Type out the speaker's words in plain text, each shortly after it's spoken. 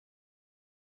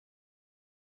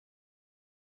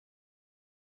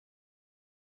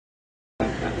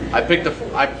I picked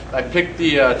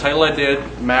the title I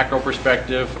did, Macro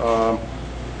Perspective,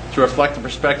 to reflect the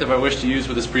perspective I wish to use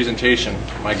with this presentation.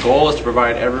 My goal is to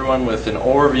provide everyone with an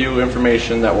overview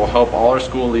information that will help all our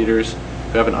school leaders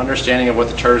who have an understanding of what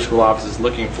the charter school office is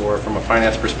looking for from a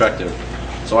finance perspective.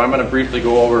 So I'm going to briefly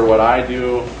go over what I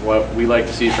do, what we like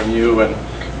to see from you, and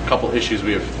a couple issues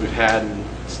we've had and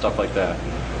stuff like that.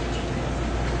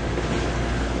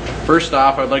 First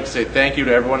off, I'd like to say thank you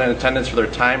to everyone in attendance for their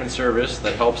time and service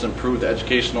that helps improve the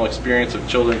educational experience of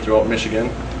children throughout Michigan.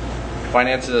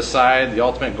 Finances aside, the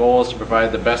ultimate goal is to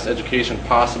provide the best education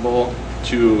possible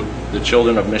to the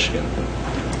children of Michigan.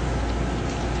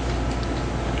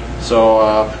 So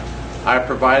I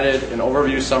provided an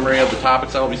overview summary of the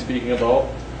topics I will be speaking about.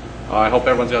 I hope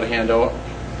everyone's got a handout.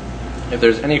 If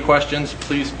there's any questions,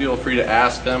 please feel free to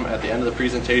ask them at the end of the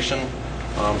presentation,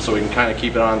 so we can kind of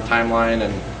keep it on timeline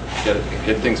and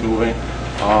get things moving.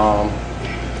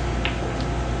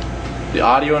 The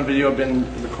audio and video have been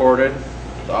recorded.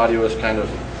 The audio is kind of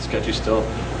sketchy still.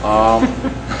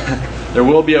 There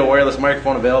will be a wireless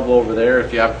microphone available over there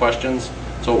if you have questions,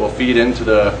 so it will feed into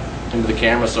the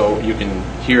camera so you can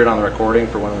hear it on the recording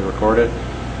for when we record it.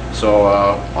 So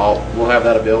we'll have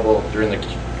that available during the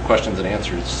questions and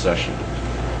answers session.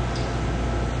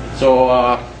 So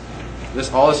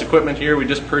all this equipment here we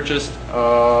just purchased.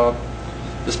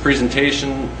 This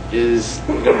presentation is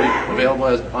going to be available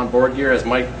on Board Gear, as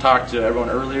Mike talked to everyone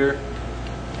earlier.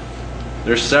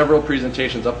 There's several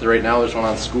presentations up there right now. There's one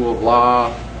on School of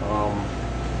Law,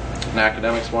 an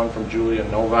academics one from Julia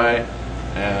Novi,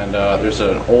 and there's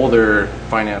an older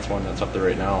finance one that's up there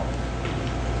right now.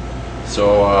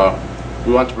 So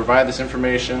we want to provide this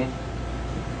information,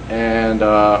 and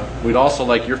we'd also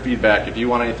like your feedback. If you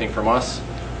want anything from us,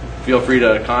 feel free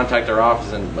to contact our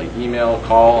office and email,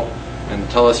 call, and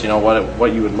tell us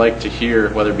what you would like to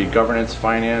hear, whether it be governance,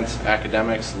 finance,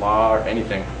 academics, law, or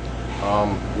anything.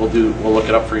 We'll look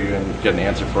it up for you and get an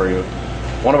answer for you.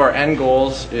 One of our end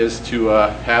goals is to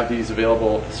have these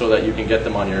available so that you can get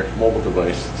them on your mobile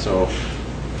device. So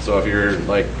if you're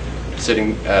like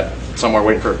sitting at somewhere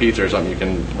waiting for a pizza or something, you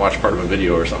can watch part of a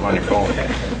video or something on your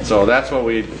phone. So that's what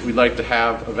we'd like to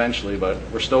have eventually, but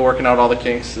we're still working out all the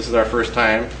kinks. This is our first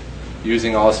time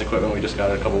using all this equipment. We just got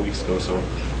it a couple weeks ago, so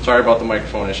sorry about the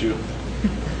microphone issue.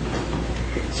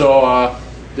 So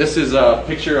this is a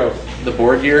picture of the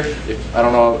Board Gear. I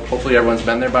don't know, hopefully everyone's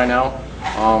been there by now.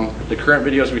 The current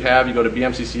videos we have, you go to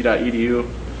bmcc.edu,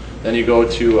 then you go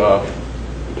to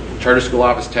Charter School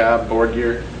Office tab, Board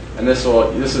Gear, and this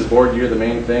is Board Gear, the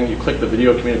main thing. You click the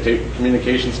Video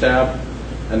Communications tab,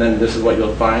 and then this is what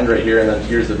you'll find right here, and then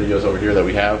here's the videos over here that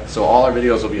we have. So all our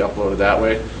videos will be uploaded that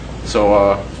way.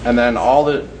 So and then all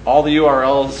the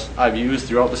URLs I've used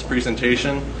throughout this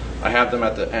presentation, I have them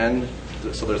at the end.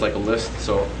 So there's like a list.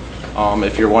 So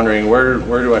if you're wondering where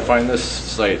do I find this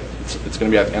site, it's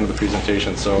going to be at the end of the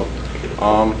presentation. So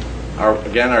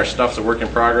again, our stuff's a work in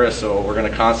progress, so we're going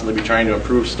to constantly be trying to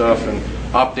improve stuff and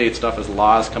update stuff as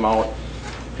laws come out,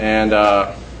 and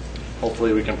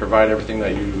hopefully we can provide everything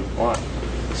that you want.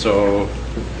 So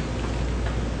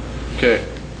okay,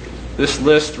 this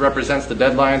list represents the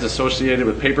deadlines associated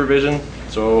with PaperVision.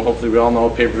 So hopefully we all know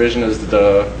PaperVision is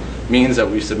the means that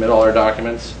we submit all our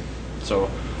documents. So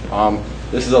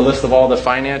this is a list of all the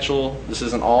financial, this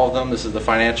isn't all of them, this is the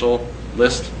financial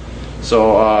list.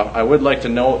 So I would like to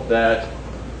note that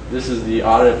this is the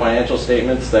audited financial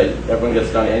statements that everyone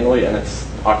gets done annually, and it's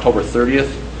October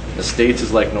 30th. The states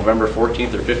is like November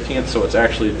 14th or 15th, so it's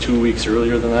actually 2 weeks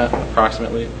earlier than that,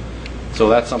 approximately. So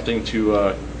that's something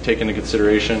to take into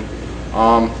consideration.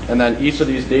 And then each of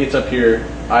these dates up here,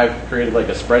 I've created like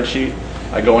a spreadsheet.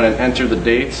 I go in and enter the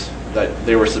dates that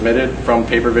they were submitted from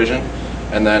PaperVision,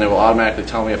 and then it will automatically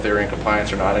tell me if they were in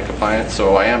compliance or not in compliance.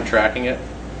 So I am tracking it,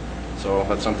 so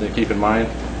that's something to keep in mind.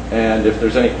 And if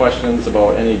there's any questions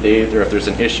about any date, or if there's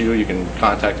an issue, you can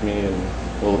contact me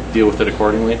and we'll deal with it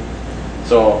accordingly.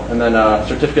 So, and then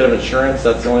certificate of insurance,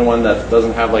 that's the only one that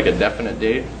doesn't have like a definite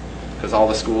date, because all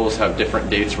the schools have different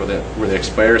dates where they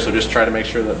expire. So just try to make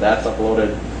sure that that's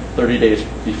uploaded 30 days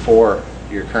before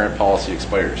your current policy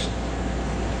expires.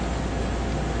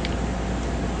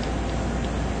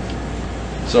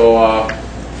 So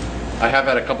I have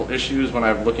had a couple issues when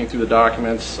I'm looking through the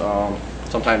documents.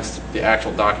 Sometimes the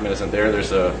actual document isn't there. There's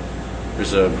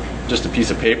just a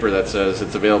piece of paper that says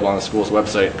it's available on the school's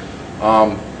website.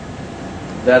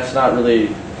 That's not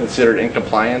really considered in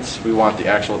compliance. We want the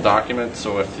actual document.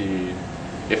 So if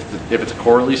it's a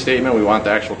quarterly statement, we want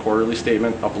the actual quarterly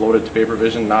statement uploaded to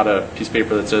PaperVision, not a piece of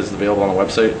paper that says it's available on the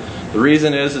website. The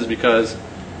reason is because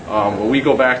when we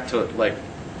go back to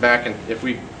if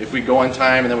we go in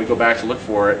time and then we go back to look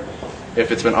for it,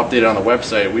 if it's been updated on the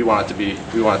website, we want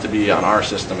it to be on our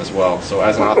system as well. So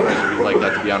as an authorizer, we'd like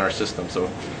that to be on our system. So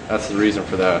that's the reason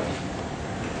for that.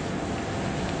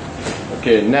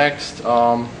 Okay, next,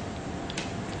 I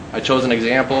chose an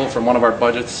example from one of our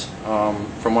budgets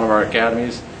from one of our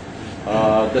academies.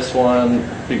 This one,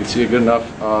 if you can see it good enough.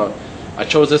 I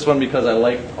chose this one because I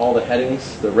liked all the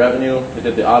headings, the revenue. They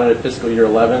did the audited fiscal year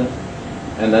 11,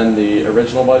 and then the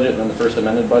original budget, and then the first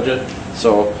amended budget.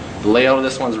 So the layout of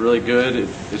this one's really good.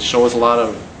 It shows a lot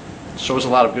of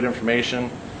good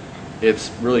information. It's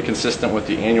really consistent with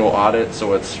the annual audit,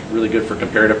 so it's really good for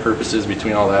comparative purposes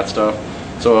between all that stuff.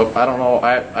 So I don't know,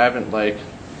 I haven't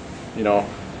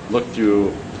looked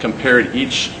through, compared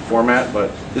each format,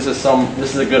 but this is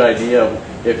a good idea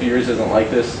of if yours isn't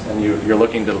like this and you're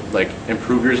looking to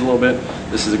improve yours a little bit.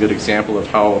 This is a good example of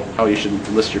how you should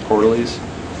list your quarterlies.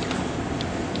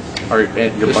 Or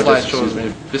your budget shows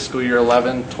fiscal year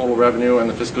 11 total revenue and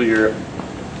the fiscal year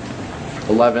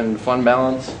 11 fund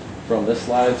balance from this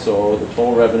slide. So the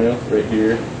total revenue right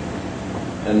here,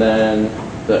 and then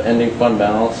the ending fund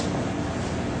balance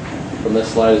from this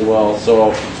slide as well.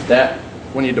 So that,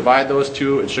 when you divide those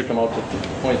two, it should come out to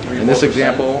 0.34%. In this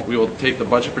example, we will take the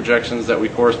budget projections that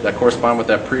correspond with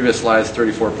that previous slide's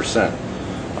 34%.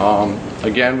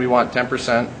 Again, we want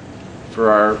 10% for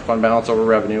our fund balance over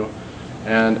revenue.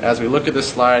 And as we look at this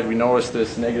slide, we notice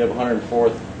this negative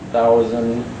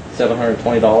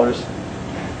 $104,720.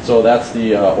 So that's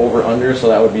the over-under, so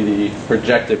that would be the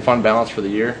projected fund balance for the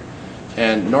year.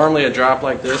 And normally a drop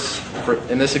like this,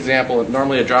 in this example,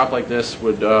 normally a drop like this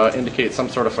would indicate some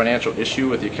sort of financial issue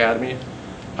with the academy.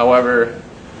 However,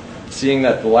 seeing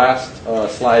that the last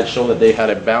slide showed that they had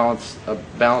a balance of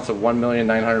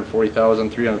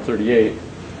 $1,940,338,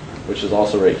 which is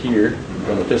also right here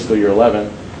from the fiscal year 11,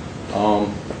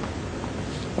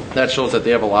 that shows that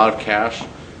they have a lot of cash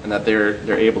and that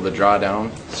they're able to draw down.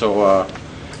 So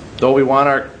though we want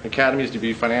our academies to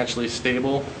be financially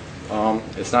stable,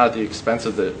 it's not at the expense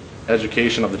of the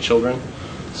education of the children.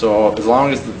 So as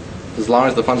long as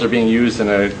the funds are being used in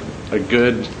a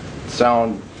good,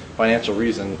 sound financial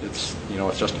reason, it's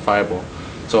justifiable.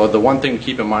 So the one thing to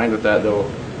keep in mind with that, though,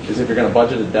 is if you're going to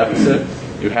budget a deficit,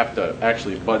 you have to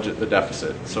actually budget the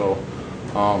deficit. So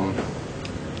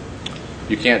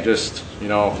you can't just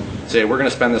say we're going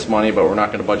to spend this money, but we're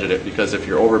not going to budget it, because if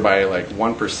you're over by like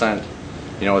 1%,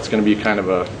 it's going to be kind of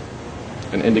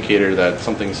an indicator that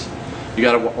something's. You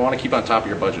want to keep on top of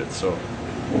your budget. So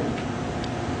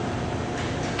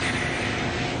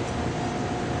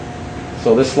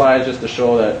this slide is just to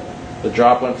show that the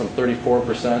drop went from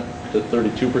 34% to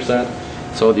 32%.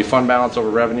 So the fund balance over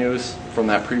revenues from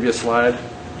that previous slide,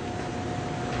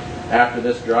 after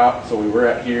this drop, so we were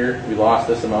at here, we lost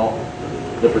this amount.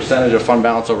 The percentage of fund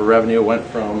balance over revenue went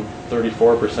from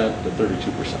 34% to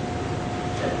 32%.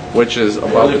 Which is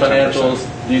above the financials.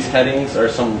 These headings are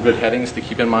some good headings to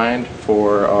keep in mind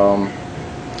for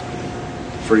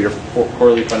your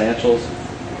quarterly financials.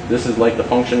 This is like the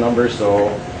function number, so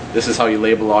this is how you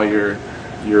label all your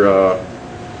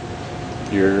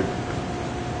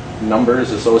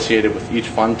numbers associated with each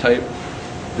fund type.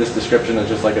 This description is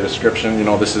just like a description.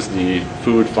 This is the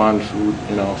food fund,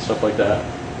 stuff like that.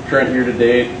 Current year to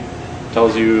date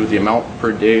tells you the amount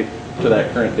per date to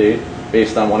that current date,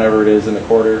 based on whatever it is in the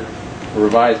quarter. A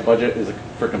revised budget is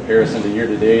for comparison to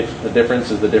year-to-date. The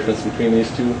difference is the difference between these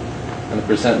two, and the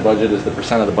percent budget is the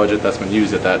percent of the budget that's been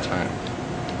used at that time.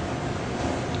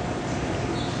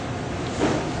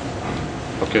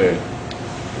 Okay,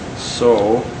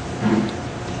 so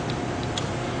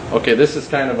this is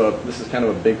kind of a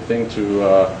big thing to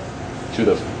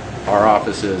our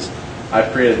offices. I've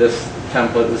created this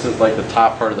template. This is like the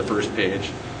top part of the first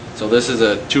page. So this is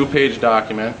a 2-page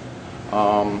document.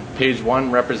 Page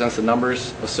 1 represents the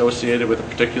numbers associated with a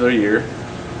particular year.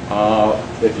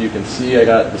 If you can see, I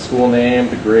got the school name,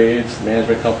 the grades, the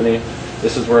management company.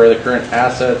 This is where the current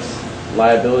assets,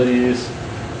 liabilities,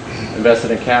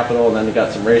 invested in capital, and then you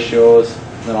got some ratios,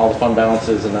 and then all the fund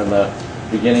balances, and then the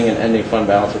beginning and ending fund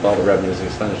balance with all the revenues and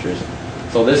expenditures.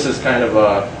 So this is kind of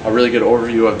a really good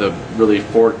overview of the really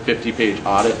 50-page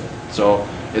audit. So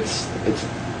it's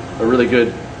a really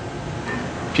good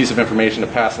piece of information to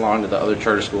pass along to the other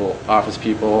charter school office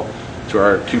people, to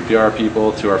our QPR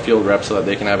people, to our field reps, so that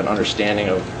they can have an understanding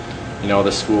of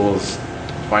the school's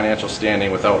financial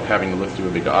standing without having to look through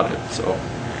a big audit. So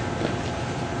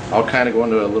I'll kind of go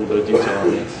into a little bit of detail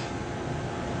on this.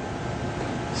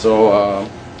 So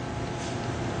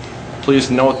please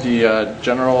note the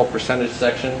general percentage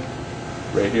section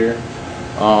right here.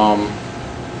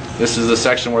 This is the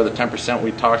section where the 10%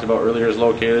 we talked about earlier is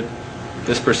located.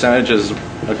 This percentage is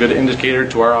a good indicator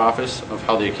to our office of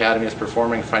how the academy is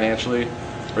performing financially,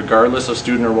 regardless of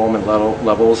student enrollment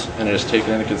levels, and it is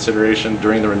taken into consideration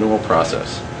during the renewal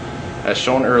process. As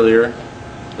shown earlier,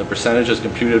 the percentage is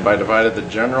computed by dividing the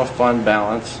general fund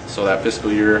balance, so that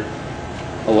fiscal year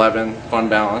 11 fund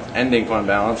balance, ending fund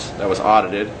balance that was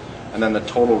audited, and then the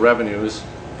total revenues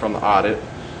from the audit,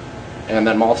 and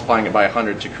then multiplying it by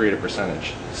 100 to create a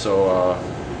percentage. So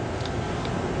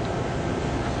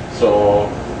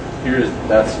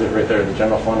that's it right there. The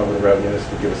general fund over the revenues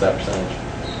would give us that percentage.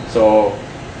 So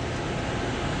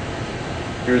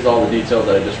here's all the details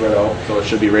that I just read out. So it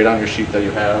should be right on your sheet that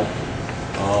you have.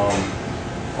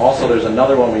 Also, there's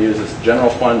another one we use is general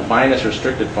fund minus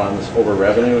restricted funds over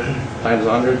revenue times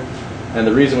 100. And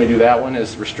the reason we do that one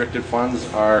is restricted funds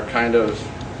are kind of,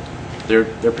 they're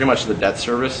pretty much the debt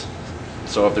service.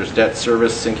 So if there's debt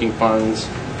service, sinking funds,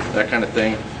 that kind of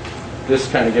thing, this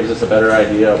kind of gives us a better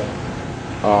idea of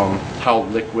how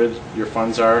liquid your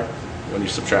funds are when you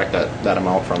subtract that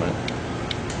amount from it.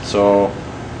 So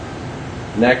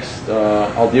next,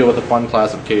 I'll deal with the fund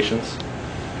classifications.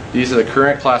 These are the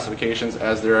current classifications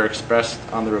as they are expressed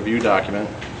on the review document.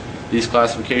 These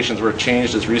classifications were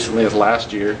changed as recently as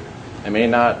last year and may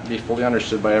not be fully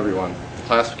understood by everyone. The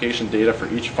classification data for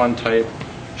each fund type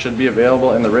should be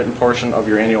available in the written portion of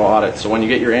your annual audit. So when you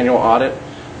get your annual audit,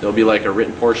 there'll be like a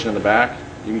written portion in the back.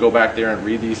 You can go back there and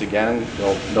read these again.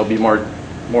 They'll be more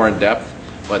in depth,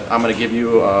 but I'm going to give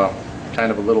you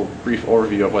kind of a little brief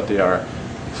overview of what they are.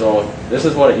 So this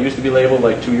is what it used to be labeled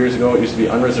like 2 years ago. It used to be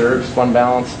unreserved fund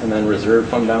balance and then reserved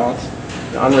fund balance.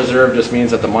 The unreserved just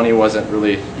means that the money wasn't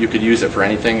really, you could use it for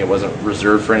anything. It wasn't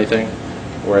reserved for anything,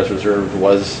 whereas reserved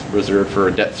was reserved for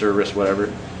a debt service, whatever.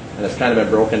 And it's kind of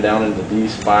been broken down into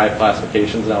these 5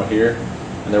 classifications down here.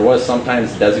 And there was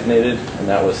sometimes designated, and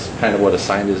that was kind of what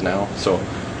assigned is now. So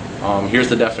here's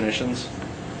the definitions.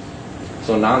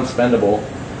 So non-spendable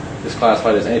is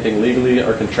classified as anything legally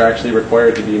or contractually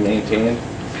required to be maintained.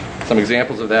 Some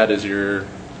examples of that is your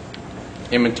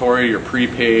inventory, your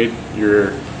prepaid,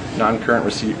 your non-current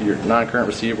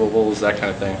receivables, that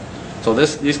kind of thing. So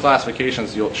these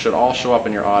classifications should all show up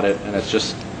in your audit, and it's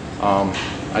just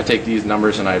I take these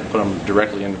numbers and I put them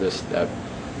directly into that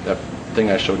thing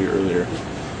I showed you earlier.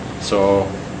 So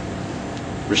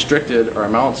restricted are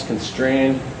amounts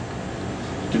constrained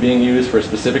to being used for a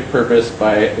specific purpose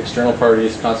by external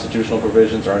parties, constitutional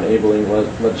provisions, or enabling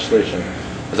legislation.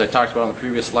 As I talked about on the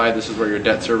previous slide, this is where your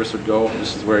debt service would go.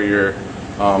 This is where your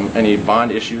any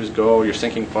bond issues go, your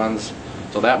sinking funds.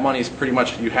 So that money is pretty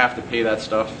much, you have to pay that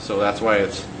stuff. So that's why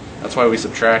we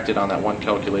subtracted on that one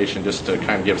calculation, just to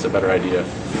kind of give us a better idea.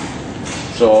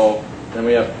 So then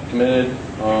we have committed.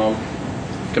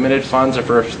 Committed funds are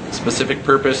for a specific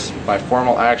purpose by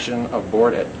formal action of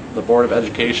the Board of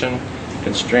Education.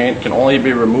 Constraint can only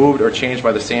be removed or changed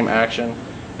by the same action,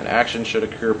 and action should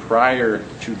occur prior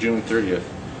to June 30th.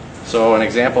 So an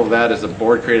example of that is a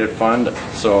board-created fund.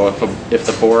 So if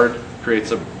the board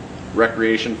creates a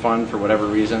recreation fund for whatever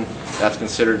reason, that's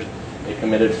considered a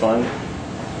committed fund,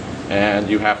 and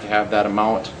you have to have that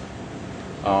amount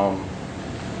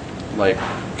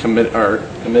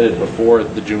committed before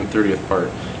the June 30th part.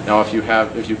 Now, if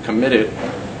you commit it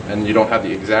and you don't have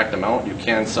the exact amount, you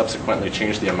can subsequently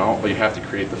change the amount, but you have to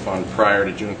create the fund prior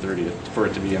to June 30th for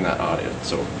it to be in that audit.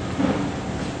 So,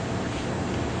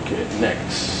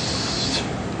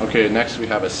 okay, next we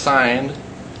have assigned,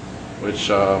 which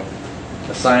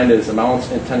assigned is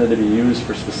amounts intended to be used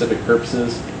for specific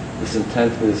purposes. This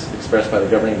intent is expressed by the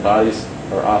governing bodies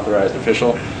or authorized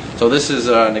official. So this is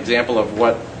an example of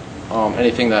what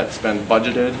anything that's been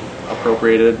budgeted,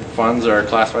 appropriated funds are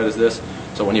classified as this.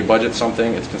 So when you budget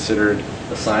something, it's considered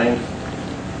assigned.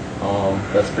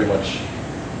 That's pretty much,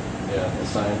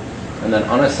 assigned. And then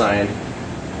unassigned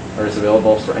is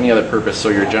available for any other purpose. So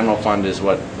your general fund is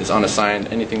what is unassigned,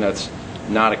 anything that's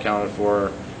not accounted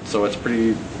for. So it's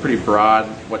pretty broad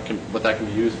what that can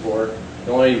be used for.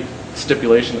 The only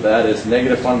stipulation to that is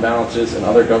negative fund balances and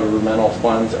other governmental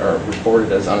funds are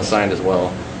reported as unassigned as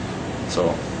well.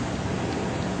 So.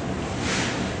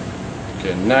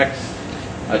 Okay, next,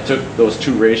 I took those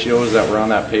 2 ratios that were on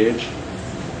that page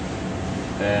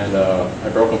and I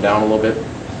broke them down a little bit.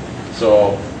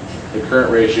 So the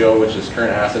current ratio, which is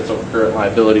current assets over current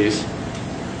liabilities,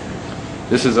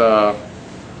 this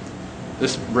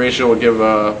ratio will give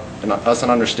us an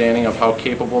understanding of how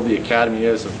capable the academy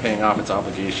is of paying off its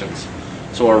obligations.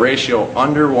 So a ratio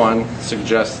under 1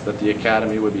 suggests that the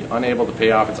academy would be unable to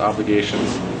pay off its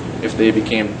obligations if they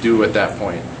became due at that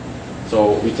point.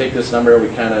 So we take this number and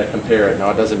we kind of compare it.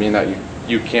 Now it doesn't mean that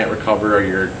you can't recover or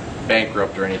you're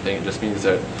bankrupt or anything. It just means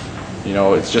that,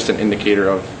 it's just an indicator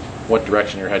of what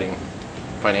direction you're heading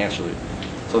financially.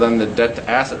 So then the debt to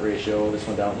asset ratio, this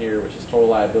one down here, which is total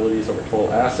liabilities over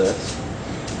total assets,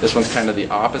 this one's kind of the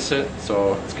opposite,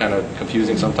 so it's kind of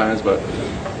confusing sometimes, but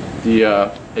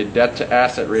a debt to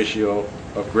asset ratio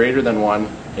of greater than 1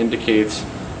 indicates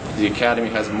the academy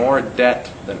has more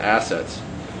debt than assets.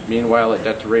 Meanwhile, a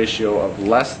debt to ratio of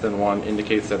less than 1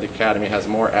 indicates that the academy has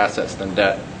more assets than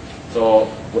debt. So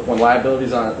when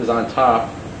liabilities is on top,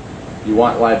 you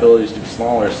want liabilities to be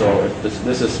smaller. So if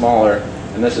this is smaller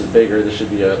and this is bigger, this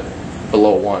should be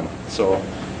below 1. So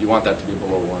you want that to be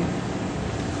below 1.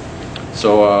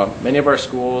 So many of our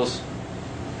schools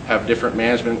have different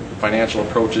management and financial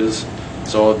approaches.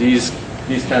 So these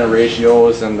kind of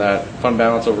ratios and that fund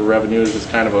balance over revenues is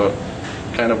kind of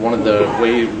one of the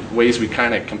ways we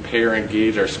kind of compare and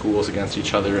gauge our schools against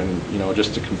each other, and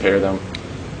just to compare them.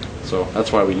 So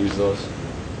that's why we use those.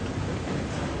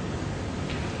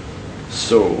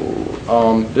 So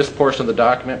this portion of the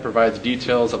document provides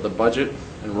details of the budget,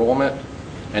 enrollment,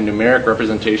 and numeric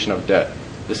representation of debt.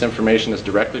 This information is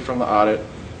directly from the audit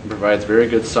and provides very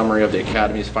good summary of the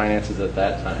academy's finances at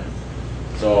that time.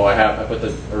 So I put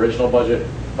the original budget,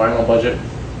 final budget,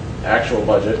 actual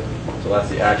budget. So that's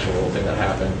the actual thing that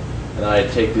happened. And then I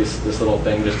take this little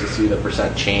thing just to see the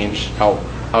percent change,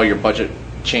 how your budget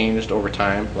changed over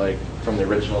time, like from the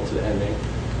original to the ending.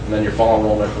 And then your fall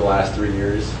enrollment for the last 3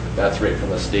 years, that's right from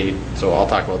the state. So I'll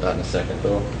talk about that in a second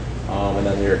though. And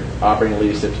then your operating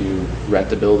lease if you rent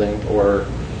the building, or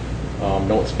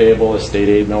notes payable is state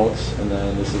aid notes, and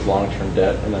then this is long-term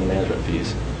debt, and then management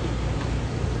fees.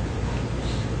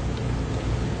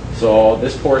 So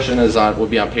this portion will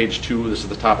be on page 2. This is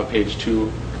the top of page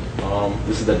 2.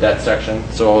 This is the debt section.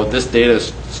 So this data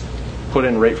is put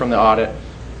in right from the audit.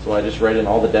 So I just write in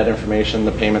all the debt information,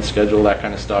 the payment schedule, that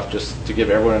kind of stuff, just to give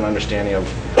everyone an understanding of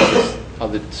how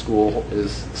the school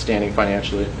is standing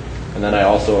financially. And then I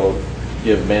also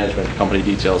give management company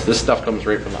details. This stuff comes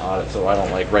right from the audit, so I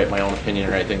don't write my own opinion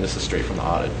or anything. This is straight from the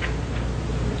audit.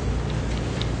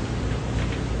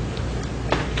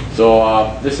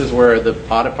 So this is where the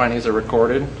audit findings are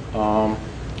recorded.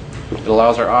 It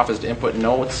allows our office to input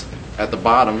notes at the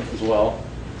bottom as well.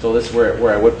 So this is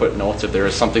where I would put notes if there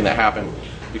is something that happened,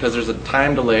 because there's a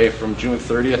time delay from June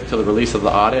 30th to the release of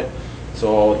the audit.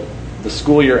 So the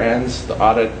school year ends, the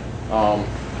audit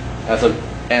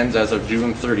ends as of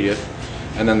June 30th,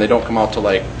 and then they don't come out till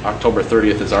like October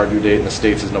 30th is our due date, and the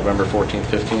state's is November 14th,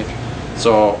 15th.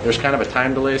 So there's kind of a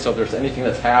time delay. So if there's anything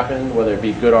that's happened, whether it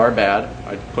be good or bad,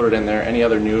 I put it in there. Any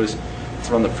other news, it's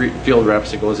from the field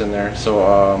reps, it goes in there.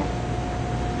 So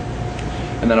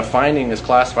and then a finding is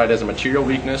classified as a material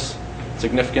weakness,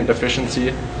 significant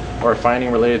deficiency, or a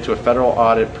finding related to a federal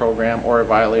audit program or a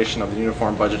violation of the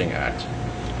Uniform Budgeting Act.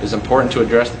 It is important to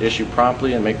address the issue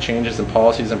promptly and make changes in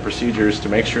policies and procedures to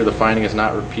make sure the finding is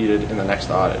not repeated in the next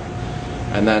audit.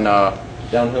 And then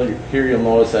down here you'll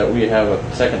notice that we have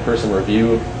a second person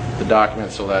review the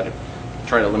document so that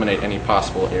try to eliminate any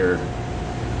possible error.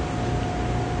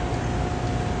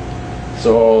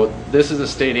 So this is a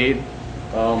state aid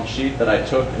sheet that I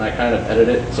took and I kind of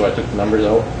edited it, so I took the numbers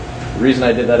out. The reason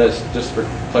I did that is just for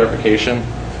clarification.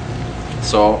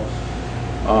 So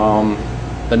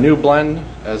the new blend,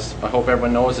 as I hope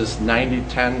everyone knows, is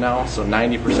 90-10 now, so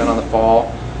 90% on the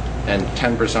fall and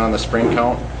 10% on the spring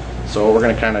count. So we're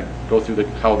going to kind of go through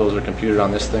how those are computed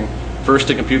on this thing. First,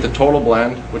 to compute the total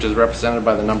blend, which is represented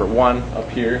by the number 1 up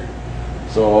here.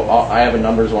 So I have a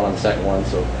numbers one on the second one,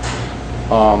 so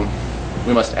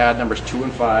we must add numbers 2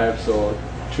 and 5, so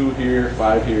 2 here,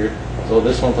 5 here. So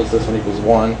this one plus this one equals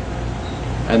 1.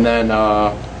 And then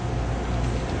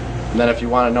if you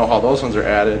want to know how those ones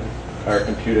are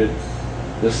computed,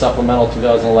 this supplemental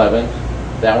 2011,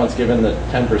 that one's given the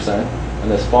 10%, and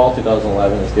this fall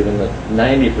 2011 is given the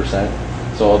 90%.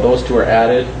 So those two are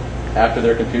added after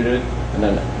they're computed, and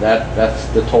then that's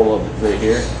the total of right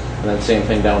here, and then same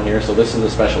thing down here. So this is the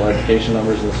special education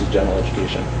numbers, and this is general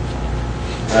education.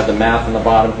 I have the math on the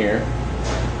bottom here.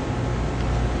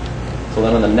 So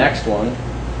then on the next one,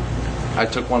 I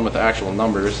took one with actual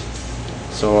numbers.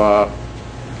 So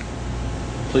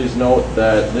please note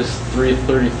that this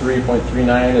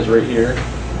 333.39 is right here.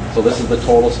 So this is the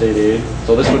total state aid.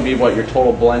 So this would be what your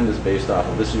total blend is based off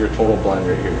of. This is your total blend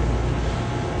right here.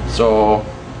 So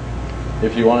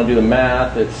if you want to do the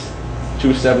math, it's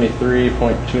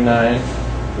 273.29,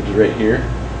 which is right here.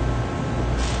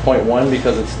 0.1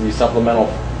 because it's the supplemental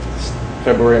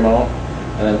February amount,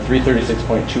 and then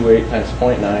 336.28 times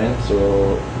 0.9, so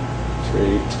it's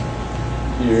right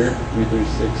here,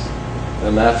 336,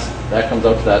 and that comes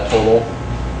up to that total,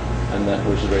 and that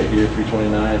which is right here,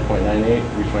 329.98,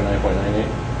 329.98.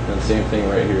 And same thing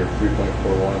right here,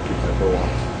 3.41 and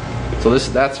 3.41. So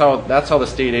that's how the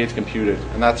state aid's computed,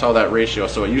 and that's how that ratio.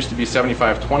 So it used to be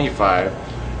 75-25,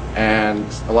 and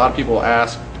a lot of people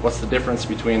ask, what's the difference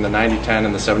between the 90-10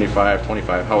 and the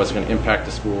 75-25? How is it going to impact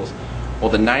the schools? Well,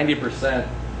 the 90%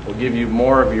 will give you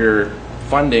more of your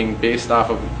funding based off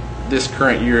of this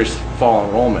current year's fall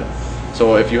enrollment.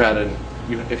 So if you had an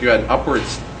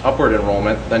upward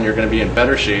enrollment, then you're going to be in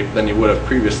better shape than you would have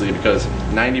previously, because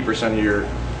 90% of your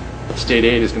state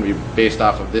aid is going to be based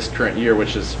off of this current year,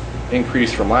 which is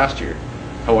increased from last year.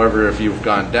 However, if you've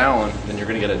gone down, then you're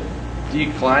going to get a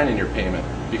decline in your payment,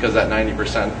 because that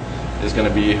 90% is going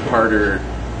to be harder,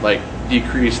 like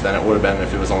decreased than it would have been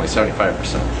if it was only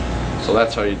 75%. So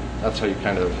that's how you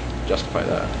kind of justify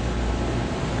that.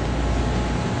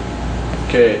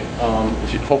 Okay,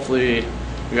 hopefully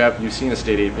you've seen the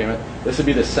state aid payment. This would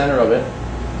be the center of it.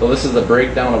 So this is the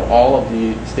breakdown of all of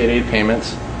the state aid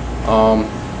payments.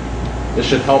 This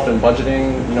should help in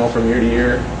budgeting, from year to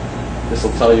year. This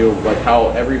will tell you like how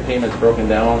every payment's broken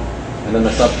down, and then the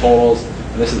subtotals.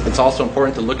 And it's also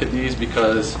important to look at these,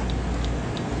 because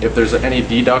if there's any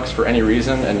deducts for any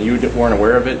reason and you weren't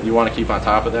aware of it, you want to keep on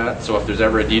top of that. So if there's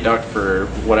ever a deduct for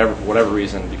whatever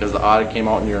reason, because the audit came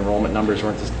out and your enrollment numbers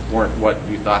weren't what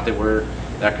you thought they were,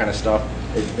 that kind of stuff,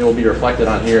 it will be reflected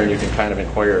on here, and you can kind of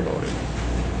inquire about it.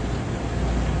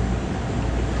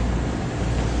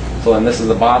 So then this is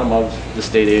the bottom of the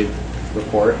state aid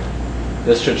report.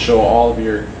 This should show all of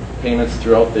your payments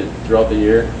throughout the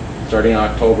year, starting in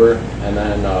October, and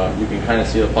then you can kind of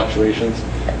see the fluctuations.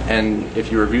 And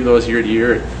if you review those year to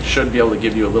year, it should be able to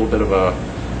give you a little bit of a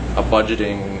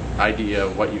budgeting idea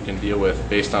of what you can deal with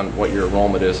based on what your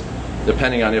enrollment is.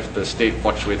 Depending on if the state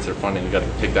fluctuates their funding, you got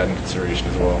to take that in consideration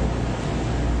as well.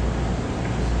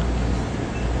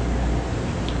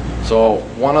 So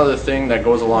one other thing that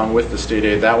goes along with the state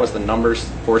aid, that was the numbers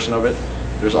portion of it.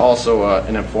 There's also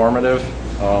an informative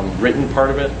written part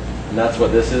of it, and that's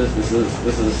what this is. This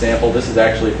is a sample. This is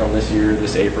actually from this year,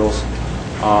 this April's.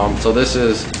 So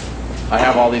I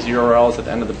have all these URLs at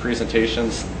the end of the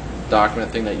presentations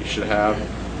document thing that you should have,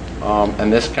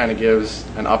 and this kind of gives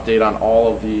an update on all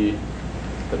of the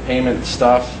payment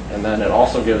stuff, and then it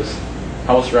also gives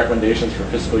House recommendations for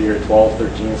fiscal year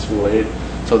 12-13 school aid.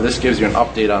 So this gives you an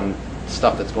update on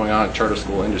stuff that's going on in charter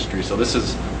school industry. So this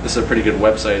is a pretty good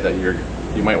website that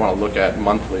you might want to look at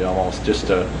monthly almost, just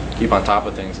to keep on top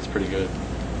of things. It's pretty good.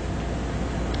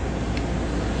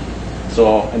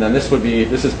 So, and then this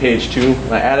is page 2.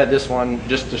 And I added this one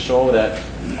just to show that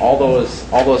all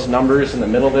those numbers in the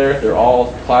middle there, they're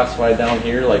all classified down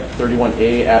here. Like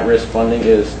 31A at-risk funding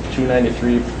is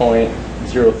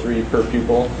 $293.03 per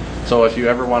pupil. So if you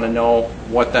ever want to know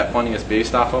what that funding is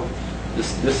based off of,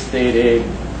 this state aid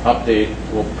update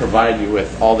will provide you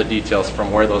with all the details from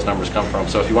where those numbers come from.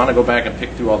 So if you want to go back and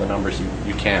pick through all the numbers,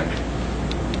 you can.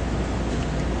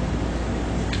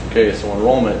 Okay, so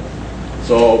enrollment.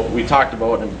 So we talked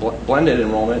about blended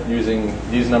enrollment using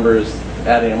these numbers,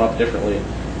 adding them up differently.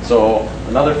 So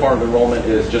another form of enrollment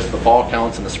is just the fall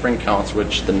counts and the spring counts,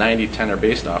 which the 90-10 are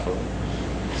based off of.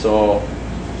 So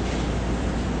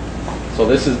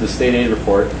this is the state aid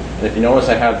report. And if you notice,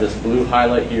 I have this blue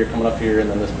highlight here coming up here, and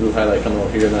then this blue highlight coming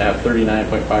up here, and then I have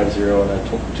 39.50 and then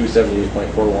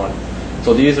 278.41.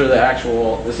 So these are the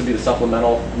actual, this would be the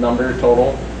supplemental number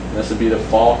total, and this would be the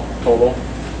fall total.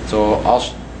 So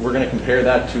we're going to compare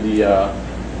that to the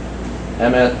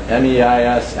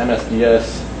MEIS,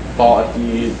 MSDS, fall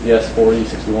FDES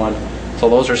 4061. So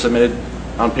those are submitted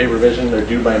on pay revision. They're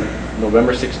due by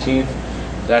November 16th.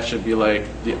 That should be like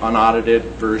the unaudited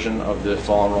version of the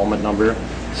fall enrollment number.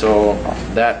 So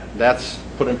that's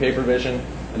put in pay revision,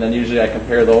 and then usually I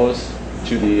compare those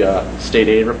to the state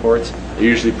aid reports. They're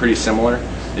usually pretty similar.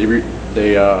 They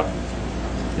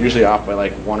usually off by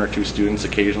like 1 or 2 students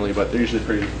occasionally, but they're usually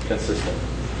pretty consistent.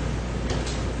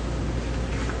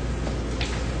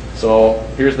 So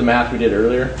here's the math we did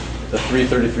earlier, the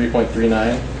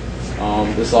 333.39.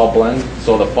 This all blends.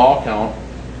 So the fall count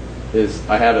is,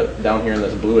 I have it down here in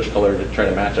this bluish color to try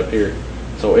to match up here.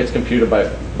 So it's computed by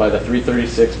the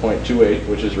 336.28,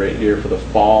 which is right here for the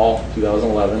fall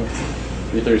 2011,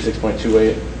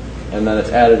 336.28, and then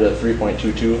it's added a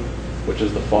 3.22, which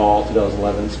is the fall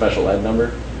 2011 special ed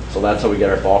number. So that's how we get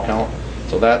our fall count.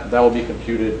 So that will be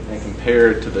computed and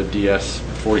compared to the DS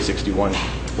 4061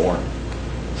 form.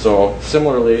 So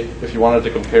similarly, if you wanted to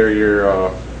compare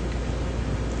your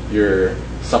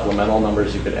supplemental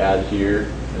numbers, you could add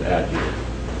here and add here.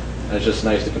 And it's just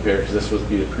nice to compare, because this would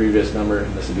be the previous number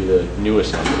and this would be the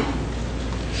newest number.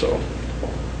 So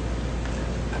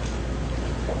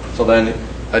then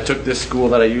I took this school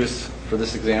that I used for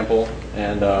this example,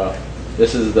 and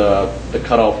This is the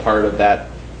cutout part of that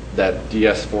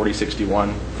DS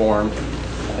 4061 form,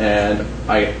 and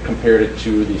I compared it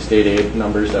to the state aid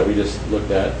numbers that we just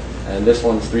looked at. And this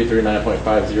one's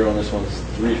 339.50 and this one's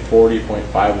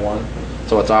 340.51.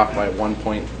 So it's off by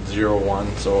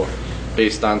 1.01. So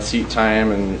based on seat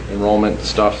time and enrollment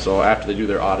stuff, so after they do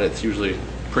their audit, it's usually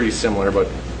pretty similar but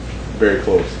very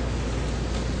close.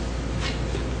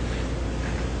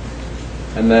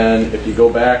 And then if you go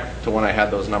back to when I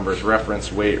had those numbers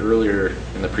referenced way earlier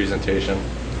in the presentation,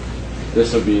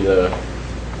 this would be the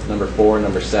number 4 and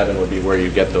number 7 would be where you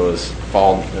get those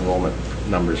fall enrollment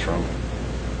numbers from.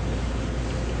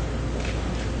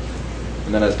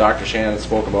 And then as Dr. Shannon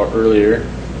spoke about earlier,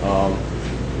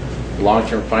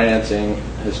 long-term financing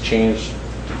has changed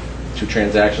to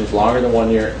transactions longer than 1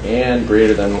 year and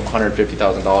greater than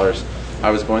 $150,000.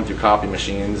 I was going through copy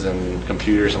machines and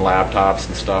computers and laptops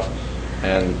and stuff,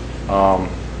 and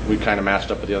we kind of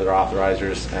matched up with the other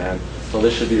authorizers, and so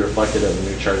this should be reflected in the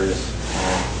new charters.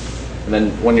 And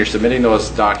then when you're submitting those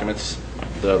documents,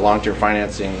 the long-term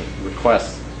financing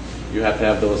requests, you have to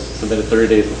have those submitted 30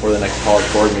 days before the next college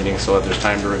board meeting so that there's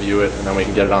time to review it, and then we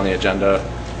can get it on the agenda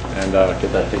and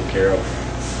get that taken care of.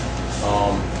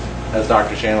 As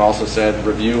Dr. Shannon also said,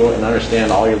 review and understand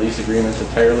all your lease agreements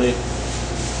entirely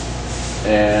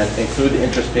and include the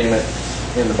interest payment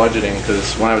in the budgeting,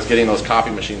 because when I was getting those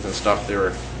copy machines and stuff,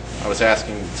 I was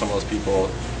asking some of those people,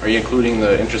 are you including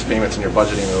the interest payments in your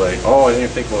budgeting? They're like, oh, I didn't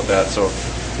even think about that. So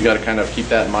you got to kind of keep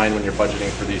that in mind when you're budgeting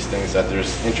for these things, that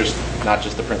there's interest, not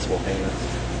just the principal payments.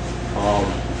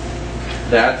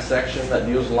 That section that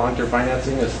deals with long-term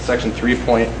financing is section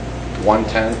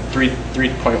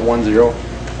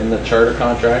 3.10 in the charter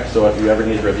contract. So if you ever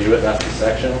need to review it, that's the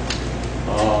section.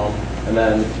 And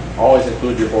then always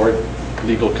include your board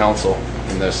legal counsel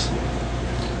in this.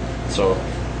 So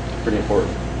pretty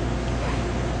important.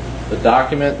 The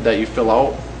document that you fill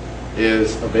out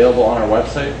is available on our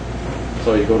website.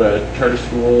 So you go to charter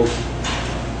schools,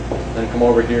 then come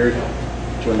over here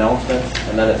to announcements,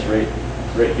 and then it's right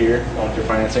here, long-term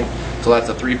financing. So that's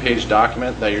a 3-page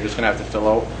document that you're just going to have to fill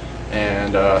out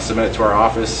and submit it to our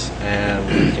office, and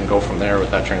we can go from there with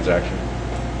that transaction.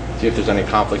 See if there's any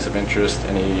conflicts of interest,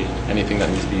 anything that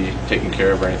needs to be taken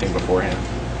care of or anything beforehand.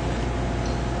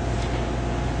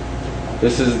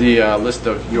 This is the list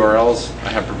of URLs I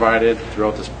have provided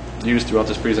used throughout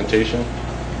this presentation.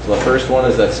 So the first one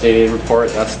is that state aid report.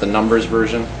 That's the numbers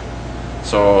version.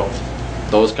 So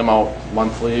those come out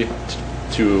monthly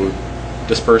to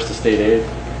disperse the state aid.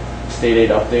 State aid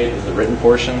update is the written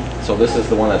portion. So this is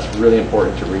the one that's really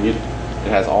important to read. It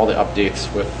has all the updates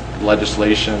with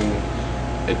legislation.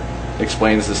 It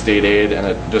explains the state aid, and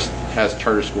it just has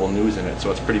charter school news in it. So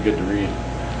it's pretty good to read.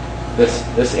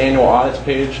 This annual audits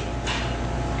page,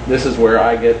 this is where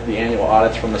I get the annual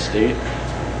audits from the state.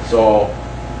 So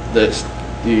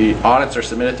the audits are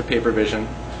submitted to PaperVision,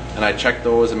 and I check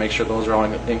those and make sure those are all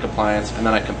in compliance, and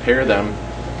then I compare them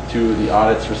to the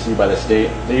audits received by the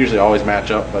state. They usually always match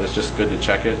up, but it's just good to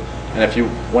check it. And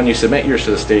when you submit yours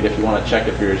to the state, if you want to check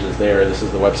if yours is there, this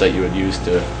is the website you would use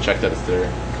to check that it's there.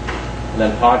 And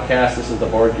then podcast, this is the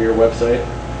Board Gear website.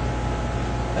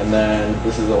 And then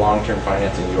this is the long-term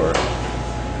financing URL.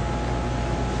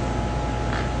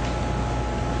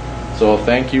 So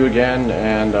thank you again,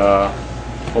 and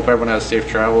hope everyone has safe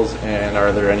travels. And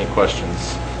are there any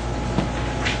questions?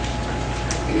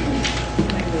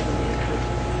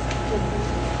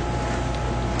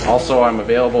 Also, I'm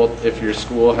available if your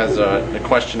school has a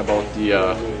question about the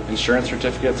insurance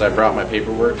certificates. I brought my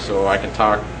paperwork, so I can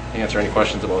answer any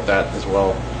questions about that as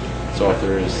well. So if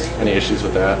there's any issues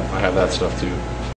with that, I have that stuff too.